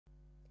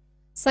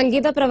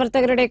സംഗീത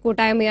പ്രവർത്തകരുടെ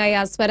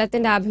കൂട്ടായ്മയായ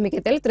സ്വരത്തിന്റെ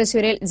ആഭിമുഖ്യത്തിൽ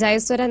തൃശൂരിൽ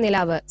ജയസ്വര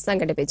നിലാവ്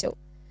സംഘടിപ്പിച്ചു.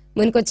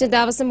 മുൻ കൊച്ചി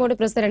ദേവസ്വം ബോർഡ്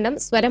പ്രസിഡന്റും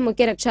സ്വരം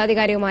മുഖ്യ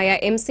രക്ഷാധികാരിയുമായ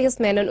MCS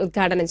മേനോൻ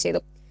ഉദ്ഘാടനം ചെയ്തു.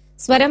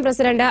 സ്വരം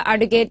പ്രസിഡന്റ്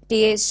അഡ്വക്കേറ്റ്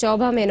TA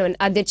ശോഭ മേനോൻ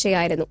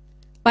അധ്യക്ഷയായിരുന്നു.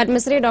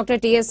 പദ്മശ്രീ ഡോക്ടർ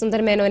TA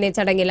സുന്ദർ മേനോനെ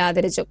ചടങ്ങിൽ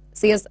ആദരിച്ചു.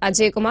 CS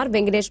അജയ്കുമാർ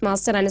വെങ്കടേഷ്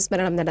മാസ്റ്റർ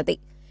അനുസ്മരണം നടത്തി.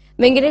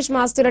 വെങ്കടേഷ്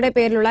മാസ്റ്ററുടെ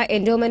പേരിലുള്ള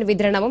എൻഡോമെന്റ്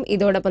വിതരണവും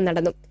ഇതോടൊപ്പം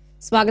നടന്നു.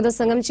 സ്വാഗത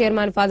സംഘം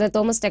chairman father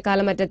Thomas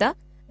ടെക്കാലമറ്റത്ത്,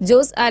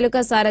 Jose Alukka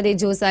സാരഥി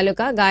ജോസ്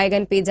ആലുക്ക,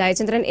 ഗായകൻ P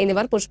ജയചന്ദ്രൻ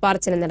എന്നിവർ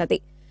പുഷ്പാർച്ചന നടത്തി.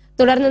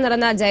 തുടർന്ന്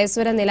നടന്ന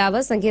ജയസ്വര നിലാവ്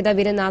സംഗീത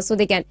വിരുന്ന്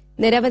ആസ്വദിക്കാൻ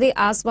നിരവധി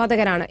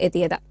ആസ്വാദകരാണ്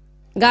എത്തിയത്.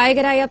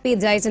 ഗായകരായ P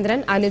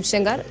ജയചന്ദ്രൻ, അനൂപ്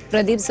ശങ്കർ,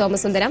 പ്രദീപ്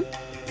സോമസുന്ദരം,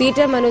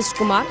 പീറ്റർ മനോജ്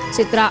കുമാർ,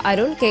 ചിത്ര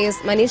അരുൺ, KS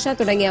മനീഷ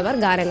തുടങ്ങിയവർ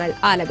ഗാനങ്ങൾ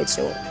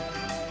ആലപിച്ചു.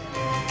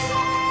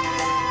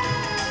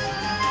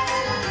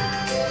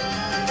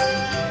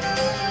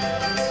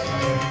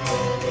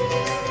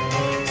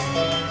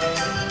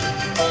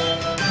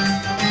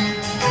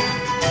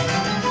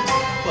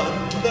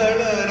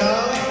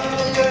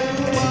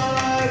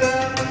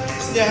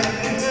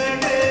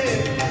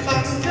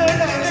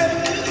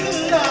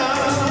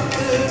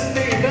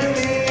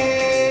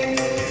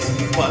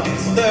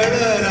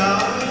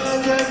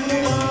 പന്തളരാജൻ